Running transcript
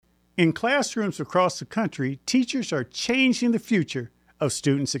In classrooms across the country, teachers are changing the future of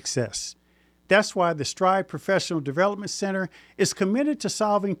student success. That's why the Stride Professional Development Center is committed to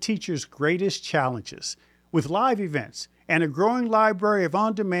solving teachers' greatest challenges with live events and a growing library of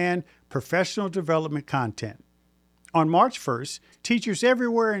on-demand professional development content. On March 1st, teachers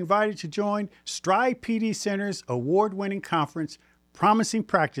everywhere are invited to join Stride PD Center's award-winning conference, Promising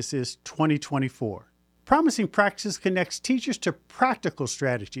Practices 2024. Promising Practices connects teachers to practical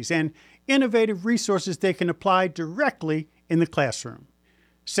strategies and innovative resources they can apply directly in the classroom.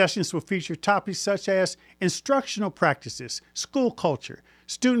 Sessions will feature topics such as instructional practices, school culture,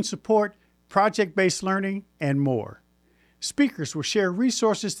 student support, project-based learning, and more. Speakers will share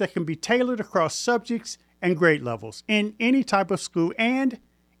resources that can be tailored across subjects and grade levels in any type of school and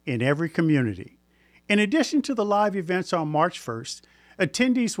in every community. In addition to the live events on March 1st,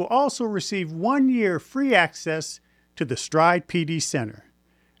 attendees will also receive 1 year free access to the Stride PD Center.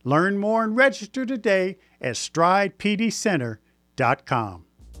 Learn more and register today at stridepdcenter.com.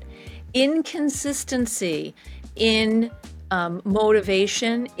 Inconsistency in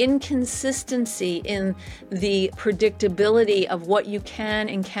motivation, inconsistency in the predictability of what you can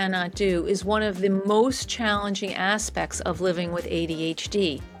and cannot do is one of the most challenging aspects of living with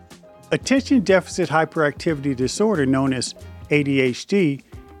ADHD. Attention Deficit Hyperactivity Disorder, known as ADHD,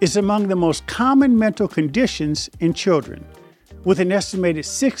 is among the most common mental conditions in children, with an estimated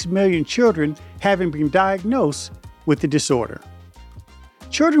 6 million children having been diagnosed with the disorder.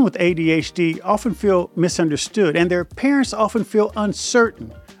 Children with ADHD often feel misunderstood, and their parents often feel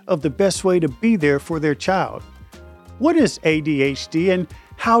uncertain of the best way to be there for their child. What is ADHD and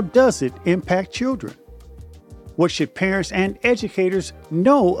how does it impact children? What should parents and educators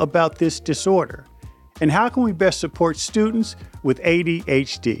know about this disorder? And how can we best support students with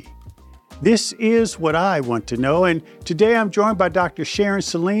ADHD? This is what I want to know, and today I'm joined by Dr. Sharon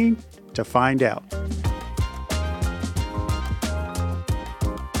Saline to find out.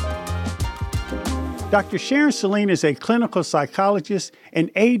 Dr. Sharon Saline is a clinical psychologist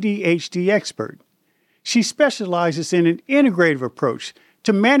and ADHD expert. She specializes in an integrative approach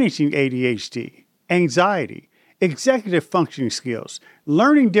to managing ADHD, anxiety, executive functioning skills,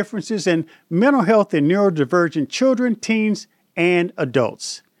 learning differences, and mental health in neurodivergent children, teens, and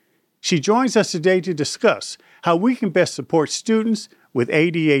adults. She joins us today to discuss how we can best support students with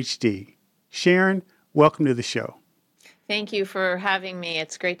ADHD. Sharon, welcome to the show. Thank you for having me.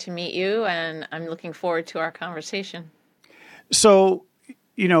 It's great to meet you, and I'm looking forward to our conversation. So,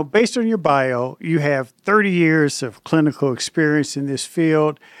 based on your bio, you have 30 years of clinical experience in this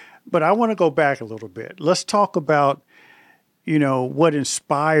field. But I want to go back a little bit. Let's talk about, what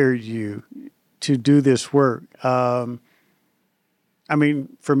inspired you to do this work. For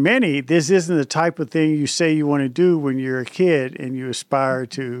many, this isn't the type of thing you say you want to do when you're a kid and you aspire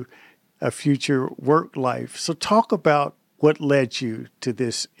to a future work life. So talk about what led you to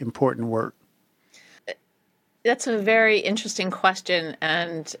this important work. That's a very interesting question,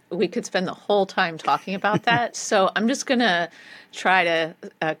 and we could spend the whole time talking about that. So I'm just going to try to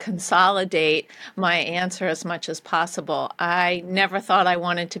consolidate my answer as much as possible. I never thought I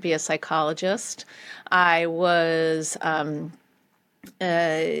wanted to be a psychologist. I was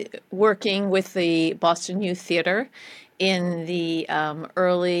working with the Boston Youth Theater in the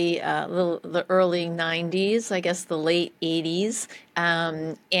early 90s, I guess the late 80s.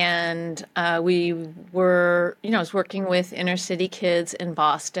 We were, I was working with inner city kids in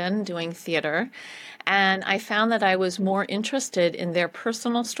Boston doing theater. And I found that I was more interested in their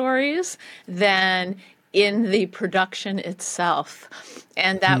personal stories than in the production itself.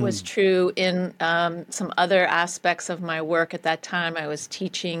 And that was true in some other aspects of my work at that time. I was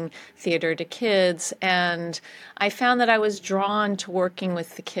teaching theater to kids, and I found that I was drawn to working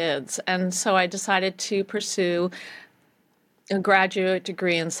with the kids. And so I decided to pursue a graduate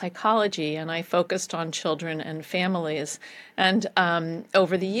degree in psychology, and I focused on children and families. And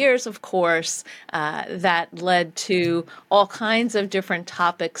over the years, of course, that led to all kinds of different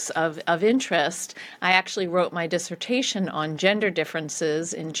topics of interest. I actually wrote my dissertation on gender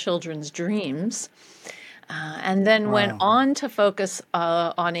differences in children's dreams. And then went on to focus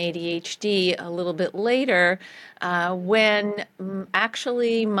on ADHD a little bit later when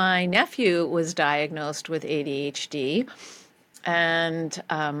actually my nephew was diagnosed with ADHD. And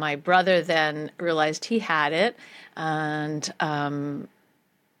my brother then realized he had it, and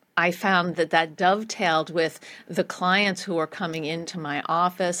I found that that dovetailed with the clients who were coming into my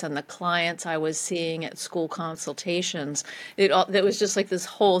office and the clients I was seeing at school consultations. It was just like this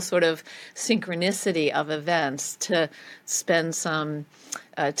whole sort of synchronicity of events to spend some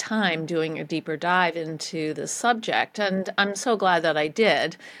time doing a deeper dive into the subject. And I'm so glad that I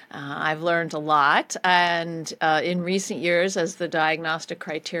did. I've learned a lot. And in recent years, as the diagnostic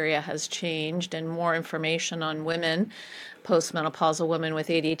criteria has changed and more information on women, postmenopausal women with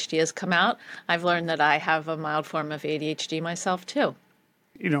ADHD has come out, I've learned that I have a mild form of ADHD myself too.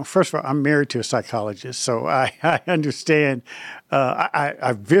 First of all, I'm married to a psychologist, so I understand.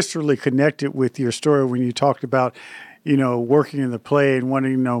 I viscerally connected with your story when you talked about, working in the play and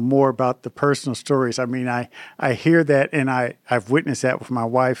wanting to know more about the personal stories. I mean, I hear that, and I've witnessed that with my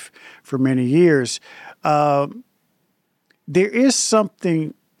wife for many years. There is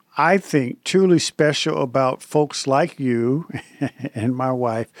something, I think, truly special about folks like you and my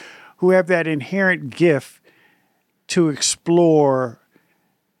wife who have that inherent gift to explore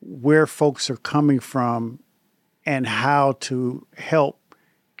where folks are coming from and how to help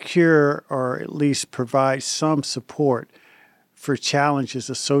cure or at least provide some support for challenges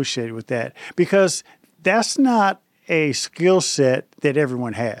associated with that. Because that's not a skill set that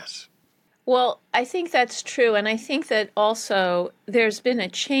everyone has. Well, I think that's true. And I think that also there's been a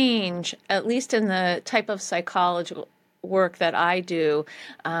change, at least in the type of psychological work that I do,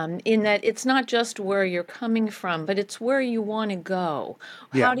 in that it's not just where you're coming from, but it's where you want to go.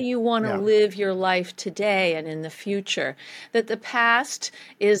 Yeah. How do you want to live your life today and in the future? That the past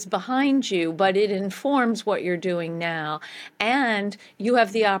is behind you, but it informs what you're doing now. And you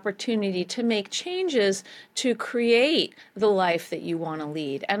have the opportunity to make changes to create the life that you want to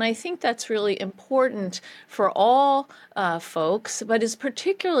lead. And I think that's really important for all folks, but is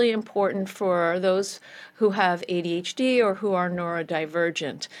particularly important for those who have ADHD or who are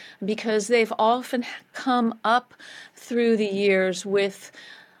neurodivergent, because they've often come up through the years with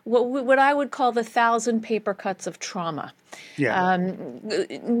what I would call the 1,000 paper cuts of trauma. Yeah.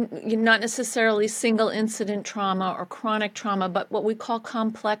 Not necessarily single incident trauma or chronic trauma, but what we call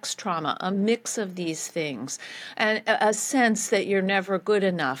complex trauma, a mix of these things, and a sense that you're never good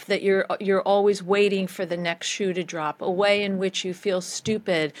enough, that you're always waiting for the next shoe to drop, a way in which you feel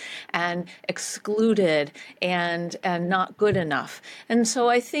stupid and excluded and not good enough. And so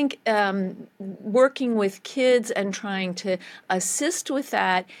I think working with kids and trying to assist with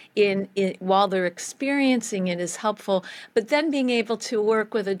that in while they're experiencing it is helpful. But then being able to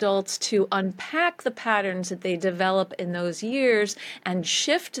work with adults to unpack the patterns that they develop in those years and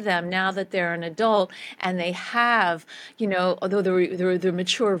shift them now that they're an adult and they have, the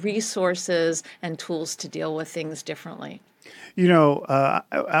mature resources and tools to deal with things differently.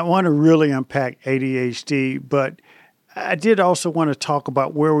 I want to really unpack ADHD, but I did also want to talk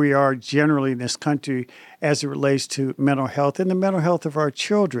about where we are generally in this country as it relates to mental health and the mental health of our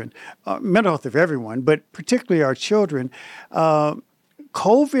children, mental health of everyone, but particularly our children.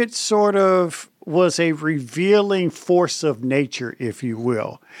 COVID sort of was a revealing force of nature, if you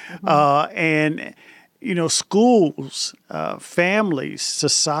will. And schools, families,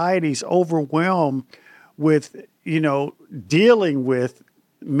 societies overwhelmed with, dealing with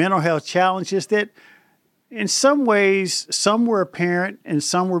mental health challenges that in some ways, some were apparent and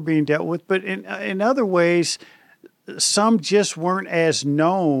some were being dealt with, but in other ways, some just weren't as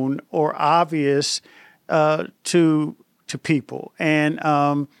known or obvious to people.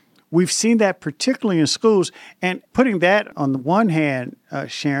 And we've seen that particularly in schools. And putting that on the one hand,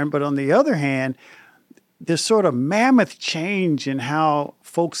 Sharon, but on the other hand, this sort of mammoth change in how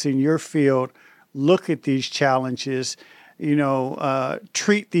folks in your field look at these challenges,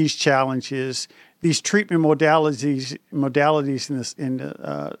 treat these challenges. These treatment modalities in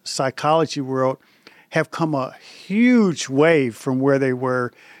the psychology world have come a huge way from where they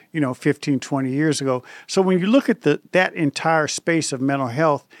were, 15, 20 years ago. So when you look at that entire space of mental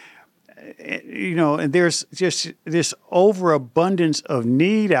health, and there's just this overabundance of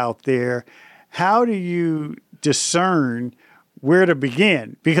need out there, how do you discern where to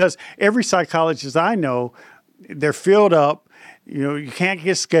begin? Because every psychologist I know, they're filled up. You can't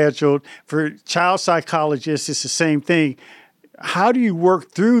get scheduled. For child psychologists, it's the same thing. How do you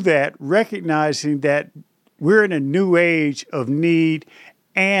work through that, recognizing that we're in a new age of need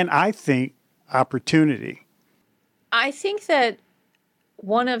and, I think, opportunity? I think that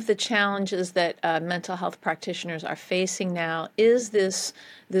one of the challenges that mental health practitioners are facing now is this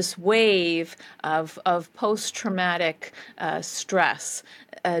wave of post-traumatic stress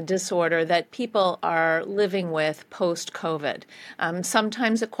disorder that people are living with post-COVID.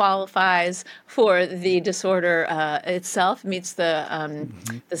 Sometimes it qualifies for the disorder itself, meets the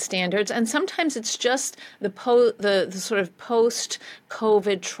standards, and sometimes it's just the sort of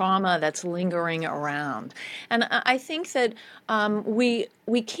post-COVID trauma that's lingering around. And I think that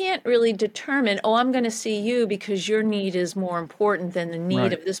we can't really determine, oh, I'm going to see you because your need is more important than the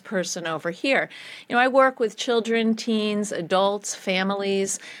need of this person over here. I work with children, teens, adults,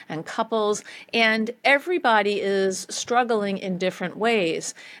 families, and couples, and everybody is struggling in different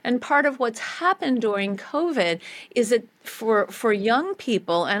ways. And part of what's happened during COVID is that for young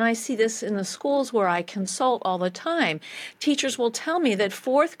people, and I see this in the schools where I consult all the time, teachers will tell me that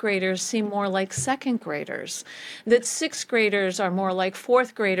fourth graders seem more like second graders, that sixth graders are more like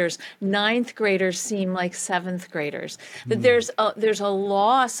fourth graders, ninth graders seem like seventh graders, that there's a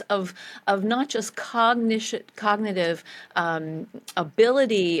loss of not just cognitive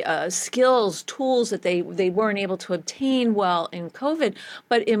ability, skills, tools that they weren't able to obtain while in COVID,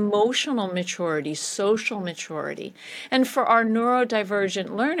 but emotional maturity, social maturity. And for our neurodivergent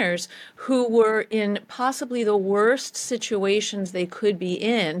learners who were in possibly the worst situations they could be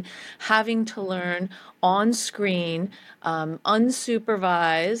in, having to learn on screen,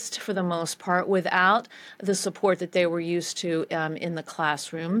 unsupervised for the most part, without the support that they were used to in the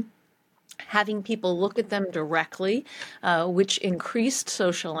classroom, having people look at them directly, which increased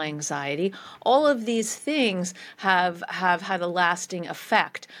social anxiety. All of these things have had a lasting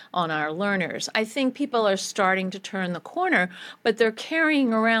effect on our learners. I think people are starting to turn the corner, but they're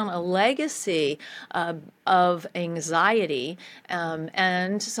carrying around a legacy of anxiety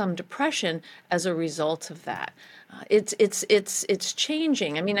and some depression as a result of that. It's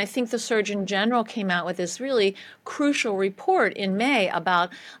changing. I mean, I think the Surgeon General came out with this really crucial report in May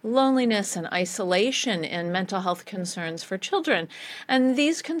about loneliness and isolation and mental health concerns for children. And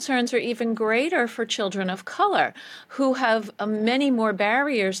these concerns are even greater for children of color who have many more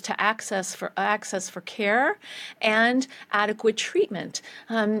barriers to access for care and adequate treatment.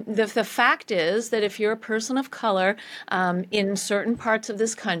 The fact is that if you're a person of color in certain parts of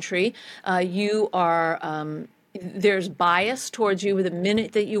this country, you are there's bias towards you the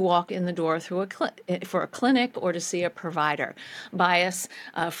minute that you walk in the door through for a clinic or to see a provider. Bias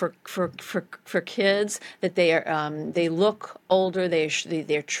for kids that they look older,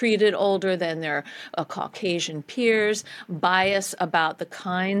 they're treated older than their Caucasian peers. Bias about the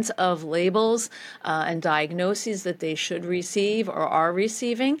kinds of labels and diagnoses that they should receive or are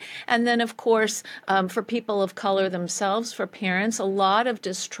receiving. And then, of course, for people of color themselves, for parents, a lot of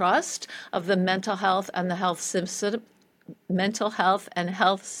distrust of the mental health and health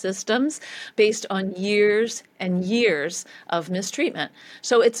systems based on years and years of mistreatment.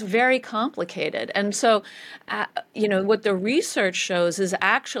 So it's very complicated. And so, what the research shows is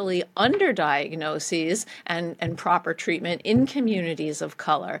actually underdiagnoses and proper treatment in communities of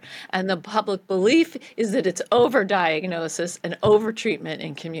color. And the public belief is that it's overdiagnosis and overtreatment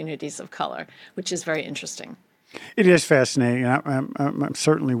in communities of color, which is very interesting. It is fascinating. I'm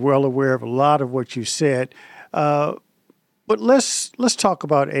certainly well aware of a lot of what you said. But let's talk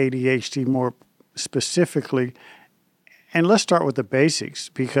about ADHD more specifically, and let's start with the basics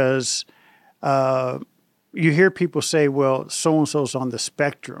because you hear people say, well, so-and-so's on the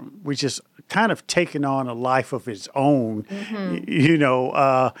spectrum, which is kind of taking on a life of its own,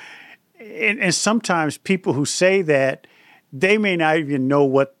 and sometimes people who say that, they may not even know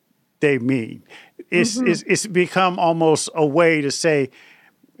what they mean. It's become almost a way to say,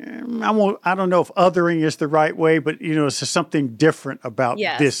 I don't know if othering is the right way, but, it's just something different about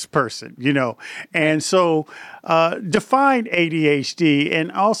this person, And so define ADHD,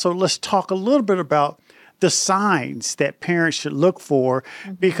 and also let's talk a little bit about the signs that parents should look for,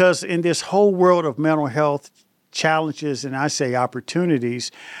 because in this whole world of mental health challenges, and I say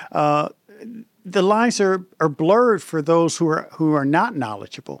opportunities, the lines are blurred for those who are not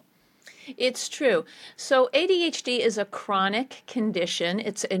knowledgeable. It's true. So ADHD is a chronic condition.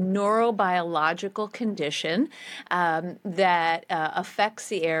 It's a neurobiological condition that affects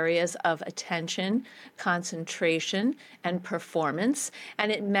the areas of attention, concentration, and performance.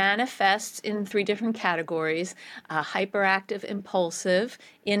 And it manifests in 3 different categories: hyperactive, impulsive,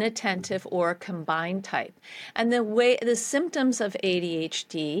 inattentive, or combined type. And the symptoms of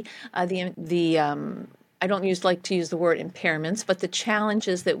ADHD, I don't like to use the word impairments, but the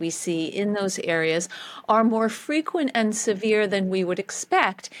challenges that we see in those areas are more frequent and severe than we would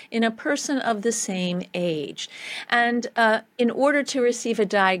expect in a person of the same age. And in order to receive a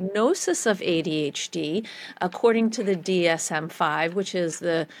diagnosis of ADHD, according to the DSM-5, which is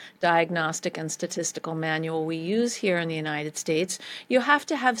the Diagnostic and Statistical Manual we use here in the United States, you have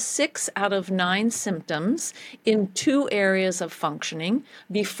to have 6 out of 9 symptoms in 2 areas of functioning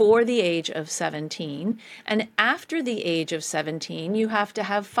before the age of 17. And after the age of 17, you have to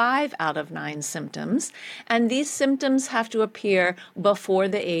have 5 out of 9 symptoms. And these symptoms have to appear before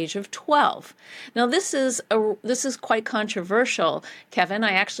the age of 12. Now, this is quite controversial, Kevin.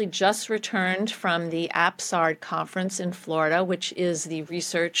 I actually just returned from the APSARD conference in Florida, which is the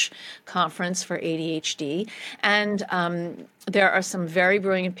research conference for ADHD. And there are some very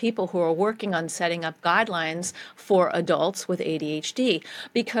brilliant people who are working on setting up guidelines for adults with ADHD,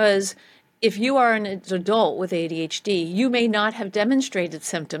 because if you are an adult with ADHD, you may not have demonstrated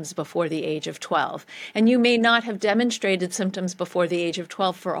symptoms before the age of 12. And you may not have demonstrated symptoms before the age of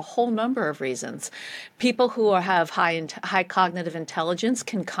 12 for a whole number of reasons. People who have high cognitive intelligence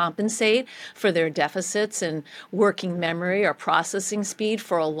can compensate for their deficits in working memory or processing speed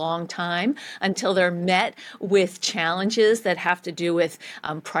for a long time until they're met with challenges that have to do with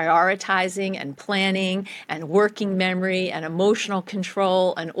prioritizing and planning and working memory and emotional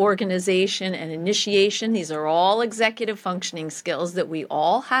control and organization and initiation. These are all executive functioning skills that we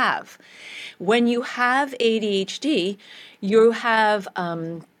all have. When you have ADHD, you have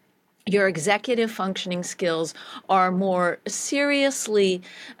your executive functioning skills are more seriously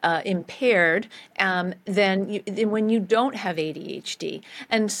impaired than when you don't have ADHD.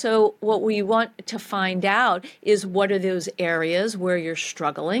 And so what we want to find out is, what are those areas where you're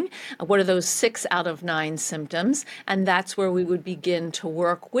struggling? What are those 6 out of 9 symptoms? And that's where we would begin to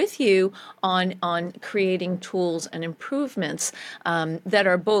work with you on creating tools and improvements that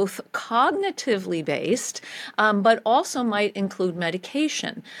are both cognitively based, but also might include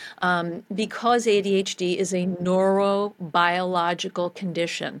medication. Because ADHD is a neurobiological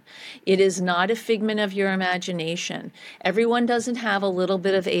condition. It is not a figment of your imagination. Everyone doesn't have a little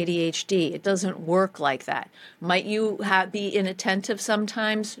bit of ADHD. It doesn't work like that. Might you be inattentive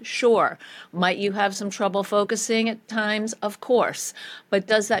sometimes? Sure. Might you have some trouble focusing at times? Of course. But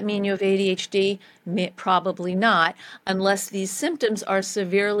does that mean you have ADHD? Probably not, unless these symptoms are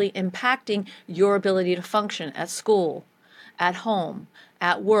severely impacting your ability to function at school, at home,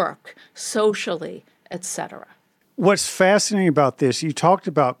 at work, socially, etc. What's fascinating about this, you talked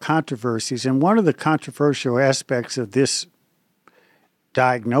about controversies, and one of the controversial aspects of this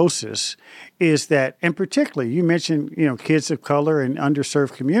diagnosis is that, and particularly, you mentioned, kids of color and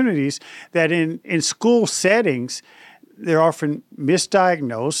underserved communities, that in school settings, they're often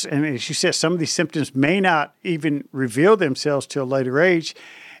misdiagnosed. And as you said, some of these symptoms may not even reveal themselves till a later age.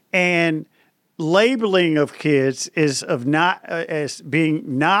 And labeling of kids is as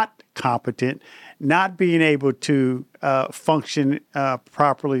being not competent, not being able to function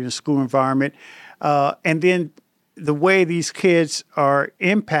properly in a school environment, and then the way these kids are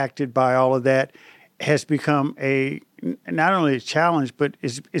impacted by all of that has become not only a challenge, but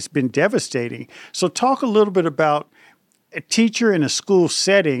it's been devastating. So talk a little bit about a teacher in a school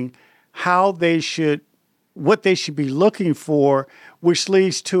setting, what they should be looking for, which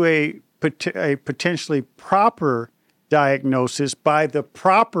leads to a potentially proper diagnosis by the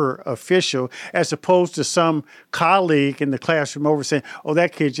proper official, as opposed to some colleague in the classroom over saying, "Oh,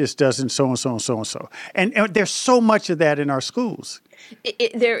 that kid just doesn't so-and-so and so-and-so." And there's so much of that in our schools.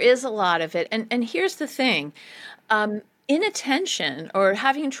 There is a lot of it. And here's the thing. Inattention or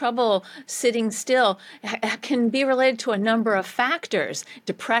having trouble sitting still can be related to a number of factors: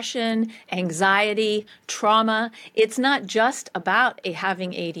 depression, anxiety, trauma. It's not just about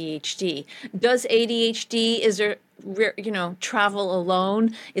having ADHD. Is there travel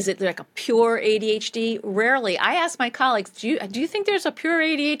alone? Is it like a pure ADHD? Rarely. I ask my colleagues, do you think there's a pure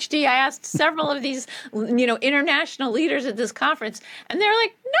ADHD? I asked several of these, international leaders at this conference, and they're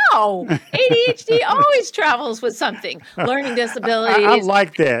like, no, ADHD always travels with something. Learning disabilities. I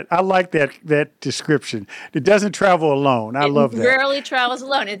like that. I like that description. It doesn't travel alone. I love that. It rarely travels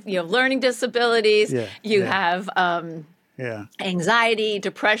alone. You have learning disabilities. You have Yeah. Anxiety,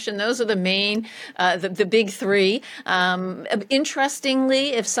 depression, those are the main, the big three.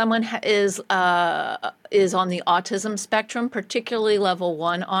 Interestingly, if someone is on the autism spectrum, particularly level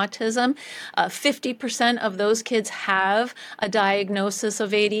 1 autism, 50% of those kids have a diagnosis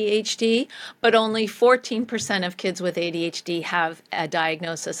of ADHD, but only 14% of kids with ADHD have a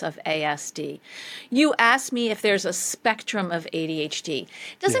diagnosis of ASD. You asked me if there's a spectrum of ADHD.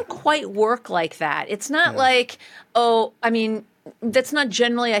 It doesn't quite work like that. It's not like, that's not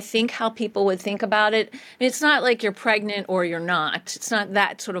generally, I think, how people would think about it. It's not like you're pregnant or you're not. It's not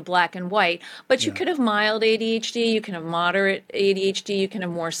that sort of black and white. But you could have mild ADHD, you can have moderate ADHD, you can have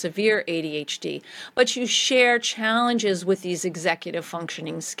more severe ADHD. But you share challenges with these executive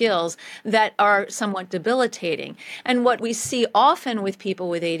functioning skills that are somewhat debilitating. And what we see often with people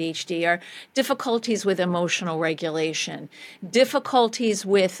with ADHD are difficulties with emotional regulation, difficulties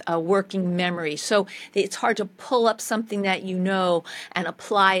with working memory. So it's hard to pull up something that you know and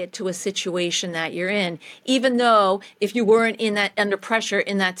apply it to a situation that you're in, even though if you weren't in that under pressure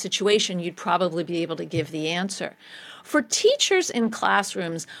in that situation, you'd probably be able to give the answer. For teachers in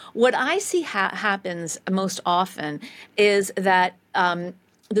classrooms, what I see happens most often is that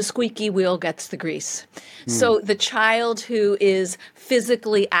the squeaky wheel gets the grease. So the child who is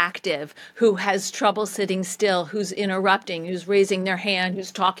physically active, who has trouble sitting still, who's interrupting, who's raising their hand, who's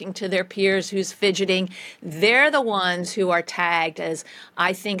talking to their peers, who's fidgeting, they're the ones who are tagged as,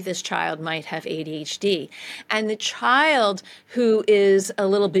 I think this child might have ADHD. And the child who is a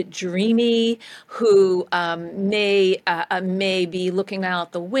little bit dreamy, who may be looking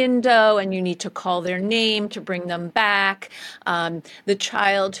out the window and you need to call their name to bring them back. The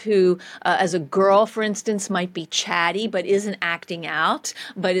child who, as a girl, for instance, might be chatty but isn't acting out,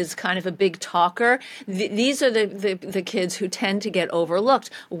 but is kind of a big talker. These are the kids who tend to get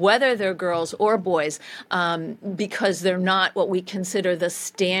overlooked, whether they're girls or boys, because they're not what we consider the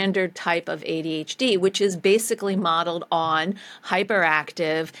standard type of ADHD, which is basically modeled on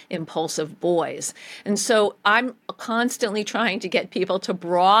hyperactive, impulsive boys. And so I'm constantly trying to get people to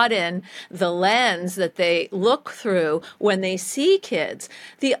broaden the lens that they look through when they see kids.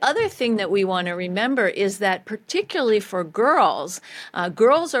 The other thing that we want to remember is that particularly for girls,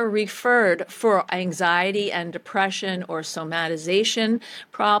 girls are referred for anxiety and depression or somatization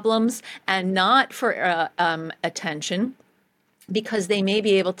problems and not for attention, because they may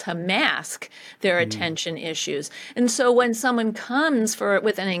be able to mask their attention issues. And so when someone comes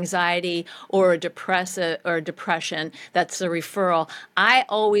with an anxiety or a depression, that's a referral, I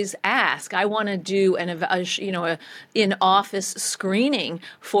always ask, I want to do an in-office screening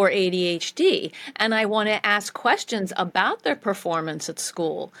for ADHD, and I want to ask questions about their performance at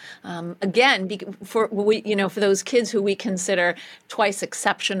school. Again, for those kids who we consider twice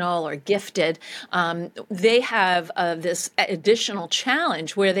exceptional or gifted, they have this additional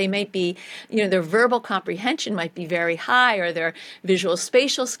challenge where they might be, their verbal comprehension might be very high, or their visual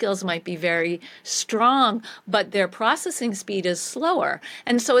spatial skills might be very strong, but their processing speed is slower.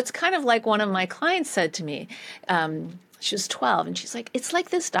 And so it's kind of like one of my clients said to me, she was 12, and she's like, it's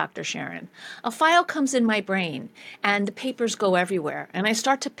like this, Dr. Sharon. A file comes in my brain, and the papers go everywhere, and I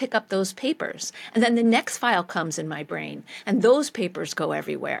start to pick up those papers. And then the next file comes in my brain, and those papers go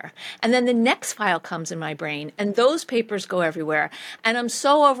everywhere. And then the next file comes in my brain, and those papers go everywhere. And I'm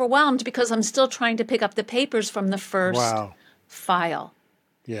so overwhelmed because I'm still trying to pick up the papers from the first file.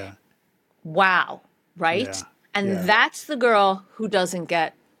 Yeah. Wow. Right? Yeah. And that's the girl who doesn't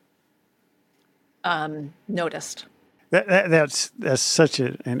get noticed. That's such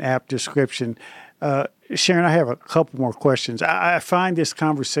an apt description. Sharon, I have a couple more questions. I find this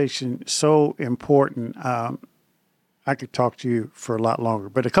conversation so important. I could talk to you for a lot longer,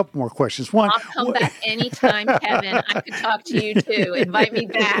 but a couple more questions. One, I'll come back anytime, Kevin. I could talk to you too. Invite me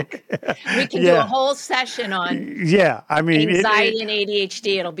back. We can do a whole session on anxiety and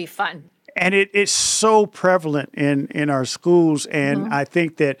ADHD. It'll be fun. And it's so prevalent in our schools, and I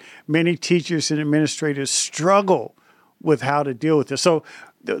think that many teachers and administrators struggle with how to deal with this. So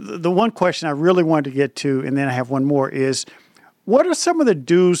the one question I really wanted to get to, and then I have one more, is what are some of the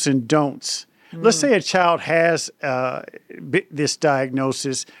do's and don'ts? Let's say a child has this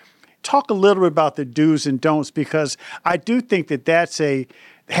diagnosis. Talk a little bit about the do's and don'ts, because I do think that that's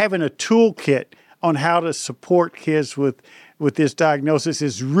having a toolkit on how to support kids with this diagnosis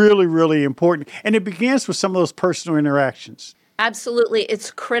is really, really important. And it begins with some of those personal interactions. Absolutely. It's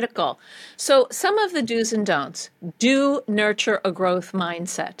critical. So some of the do's and don'ts: do nurture a growth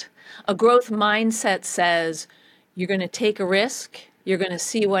mindset. A growth mindset says you're going to take a risk. You're going to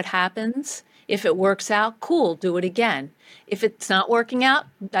see what happens. If it works out, cool, do it again. If it's not working out,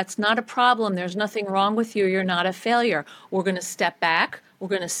 that's not a problem. There's nothing wrong with you. You're not a failure. We're going to step back. We're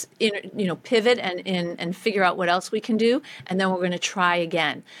going to, pivot and figure out what else we can do, and then we're going to try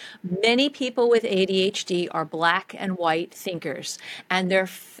again. Many people with ADHD are black and white thinkers, and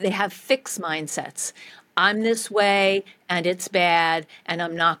they have fixed mindsets. I'm this way and it's bad and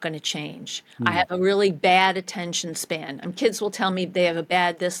I'm not going to change. I have a really bad attention span. And kids will tell me they have a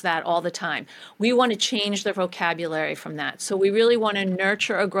bad this, that all the time. We want to change their vocabulary from that. So we really want to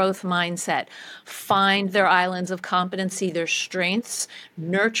nurture a growth mindset, find their islands of competency, their strengths,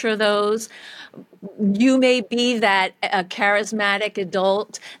 nurture those. You may be that charismatic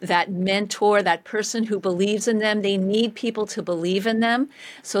adult, that mentor, that person who believes in them. They need people to believe in them.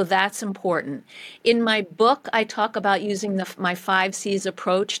 So that's important. In my book, I talk about using my 5 C's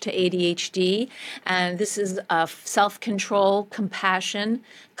approach to ADHD. And this is self-control, compassion,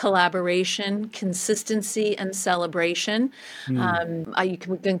 collaboration, consistency, and celebration. We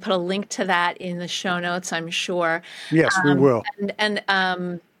can put a link to that in the show notes, I'm sure. Yes, we will. And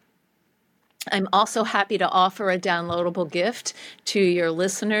I'm also happy to offer a downloadable gift to your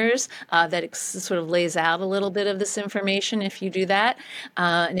listeners that sort of lays out a little bit of this information if you do that.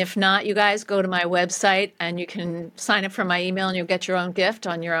 And if not, you guys go to my website and you can sign up for my email and you'll get your own gift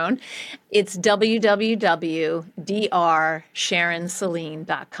on your own. It's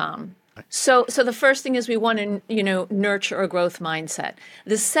www.drsharonsaline.com. So the first thing is we want to, nurture a growth mindset.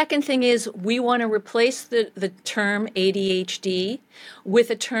 The second thing is we want to replace the term ADHD with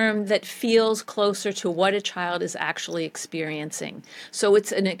a term that feels closer to what a child is actually experiencing. So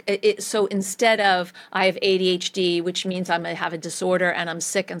so instead of I have ADHD, which means I have a disorder and I'm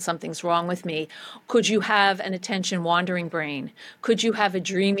sick and something's wrong with me, could you have an attention wandering brain? Could you have a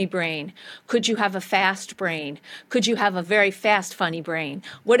dreamy brain? Could you have a fast brain? Could you have a very fast, funny brain?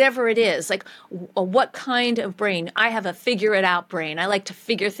 Whatever it is, like what kind of brain? I have a figure it out brain. I like to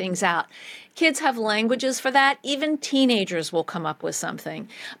figure things out. Kids have languages for that. Even teenagers will come up with something.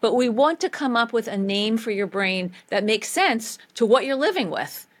 But we want to come up with a name for your brain that makes sense to what you're living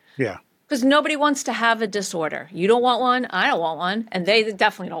with. Yeah. Because nobody wants to have a disorder. You don't want one. I don't want one. And they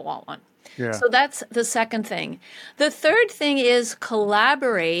definitely don't want one. Yeah. So that's the second thing. The third thing is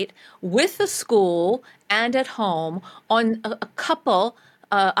collaborate with the school and at home on a couple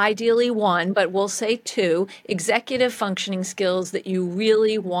ideally 1, but we'll say 2, executive functioning skills that you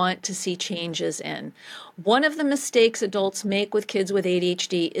really want to see changes in. One of the mistakes adults make with kids with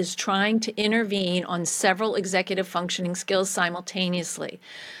ADHD is trying to intervene on several executive functioning skills simultaneously.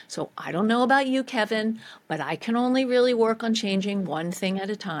 So I don't know about you, Kevin, but I can only really work on changing one thing at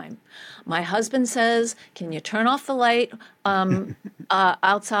a time. My husband says, can you turn off the light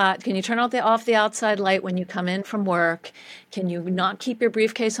outside? Can you turn off the outside light when you come in from work? Can you not keep your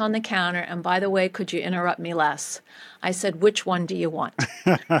briefcase on the counter? And by the way, could you interrupt me less? I said, which one do you want?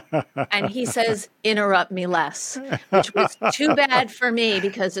 And he says, interrupt me less, which was too bad for me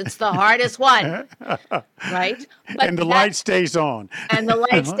because it's the hardest one, right? But and the light stays on. And the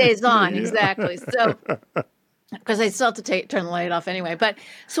light stays on, exactly. So, because I still have to turn the light off anyway. But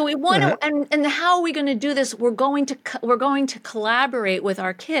so we want to, and how are we going to do this? We're going to collaborate with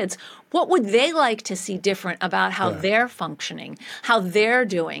our kids. What would they like to see different about how they're functioning, how they're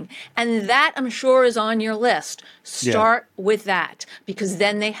doing? And that, I'm sure, is on your list. Start with that, because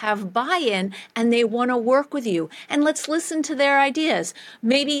then they have buy-in and they want to work with you. And let's listen to their ideas.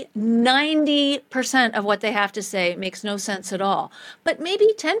 Maybe 90% of what they have to say makes no sense at all. But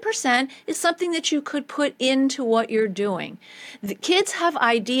maybe 10% is something that you could put into what you're doing. The kids have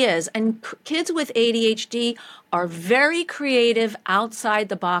ideas, and kids with ADHD are very creative,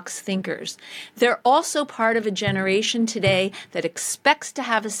 outside-the-box thinkers. They're also part of a generation today that expects to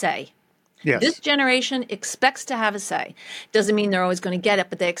have a say. Yes. This generation expects to have a say. Doesn't mean they're always going to get it,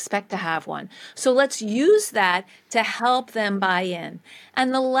 but they expect to have one. So let's use that to help them buy in.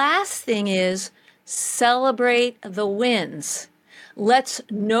 And the last thing is celebrate the wins. Let's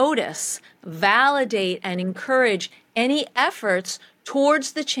notice, validate, and encourage any efforts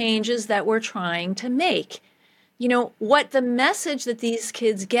towards the changes that we're trying to make. You know, what the message that these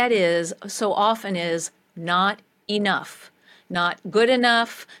kids get is so often is not enough, not good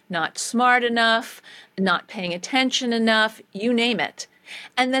enough, not smart enough, not paying attention enough, you name it.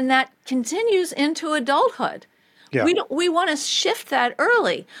 And then that continues into adulthood. Yeah. We want to shift that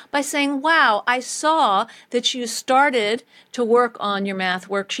early by saying, wow, I saw that you started to work on your math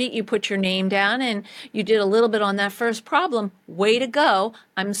worksheet. You put your name down and you did a little bit on that first problem. Way to go.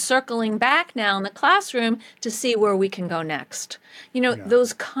 I'm circling back now in the classroom to see where we can go next. You know,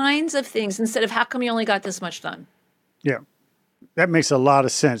 those kinds of things instead of how come you only got this much done? Yeah. That makes a lot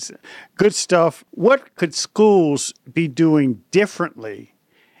of sense. Good stuff. What could schools be doing differently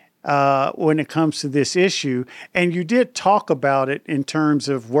when it comes to this issue? And you did talk about it in terms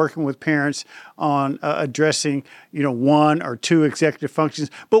of working with parents on addressing, one or two executive functions.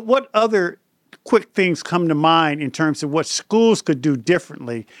 But what other quick things come to mind in terms of what schools could do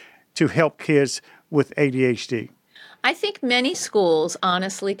differently to help kids with ADHD? I think many schools,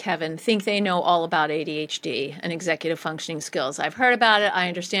 honestly, Kevin, think they know all about ADHD and executive functioning skills. I've heard about it. I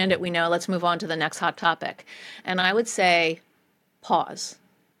understand it. We know. Let's move on to the next hot topic. And I would say, pause.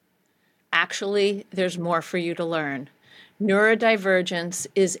 Actually, there's more for you to learn. Neurodivergence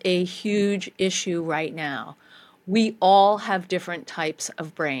is a huge issue right now. We all have different types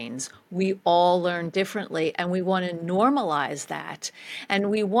of brains. We all learn differently, and we want to normalize that.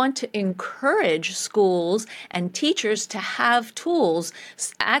 And we want to encourage schools and teachers to have tools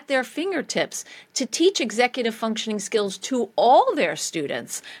at their fingertips to teach executive functioning skills to all their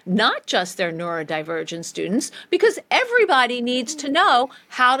students, not just their neurodivergent students, because everybody needs to know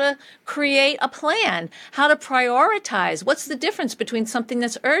how to create a plan, how to prioritize. What's the difference between something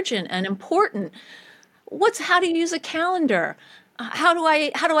that's urgent and important? How to use a calendar? How do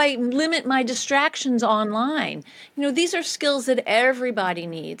I limit my distractions online? These are skills that everybody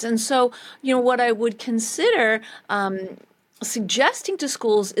needs. And so, what I would consider suggesting to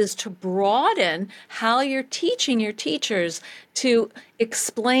schools is to broaden how you're teaching your teachers to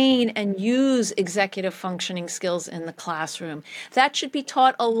explain and use executive functioning skills in the classroom. That should be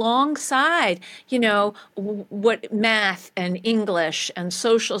taught alongside, what math and English and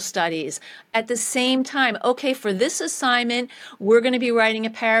social studies at the same time. Okay, for this assignment, we're going to be writing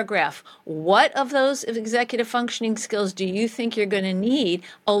a paragraph. What of those executive functioning skills do you think you're going to need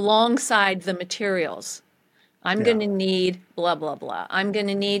alongside the materials? I'm going to need blah, blah, blah. I'm going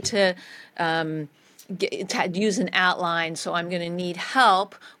to need to use an outline, so I'm going to need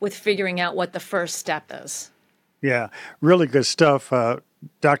help with figuring out what the first step is. Yeah, really good stuff,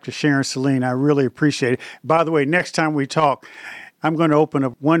 Dr. Sharon Saline. I really appreciate it. By the way, next time we talk, I'm going to open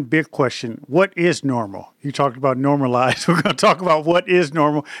up one big question. What is normal? You talked about normalized. We're going to talk about what is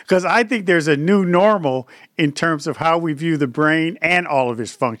normal, because I think there's a new normal in terms of how we view the brain and all of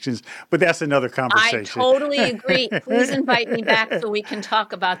its functions. But that's another conversation. I totally agree. Please invite me back so we can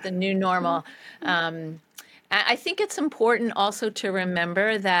talk about the new normal. I think it's important also to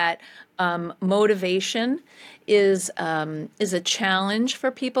remember that motivation is a challenge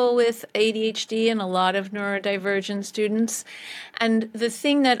for people with ADHD and a lot of neurodivergent students. And the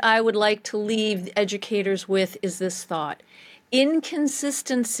thing that I would like to leave educators with is this thought.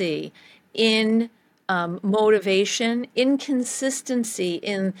 Inconsistency in motivation, inconsistency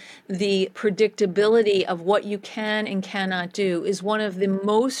in the predictability of what you can and cannot do is one of the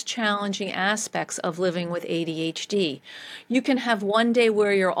most challenging aspects of living with ADHD. You can have one day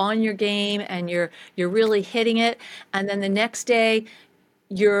where you're on your game and you're really hitting it, and then the next day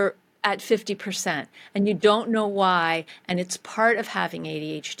you're at 50%, and you don't know why, and it's part of having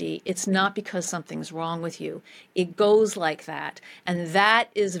ADHD. It's not because something's wrong with you. It goes like that, and that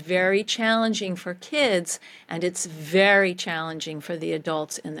is very challenging for kids, and it's very challenging for the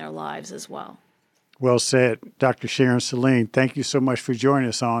adults in their lives as well. Well said, Dr. Sharon Saline. Thank you so much for joining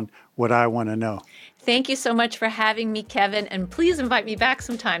us on What I Want to Know. Thank you so much for having me, Kevin, and please invite me back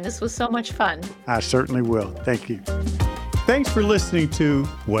sometime. This was so much fun. I certainly will. Thank you. Thanks for listening to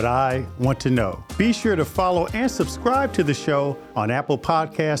What I Want to Know. Be sure to follow and subscribe to the show on Apple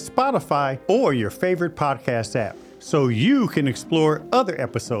Podcasts, Spotify, or your favorite podcast app so you can explore other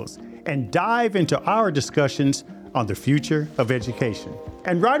episodes and dive into our discussions on the future of education.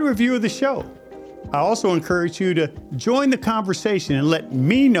 And write a review of the show. I also encourage you to join the conversation and let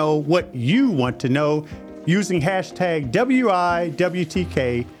me know what you want to know using hashtag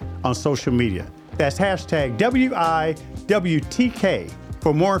WIWTK on social media. That's hashtag WIWTK.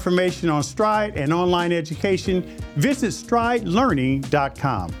 For more information on Stride and online education, visit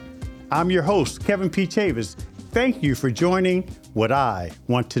stridelearning.com. I'm your host, Kevin P. Chavis. Thank you for joining What I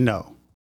Want to Know.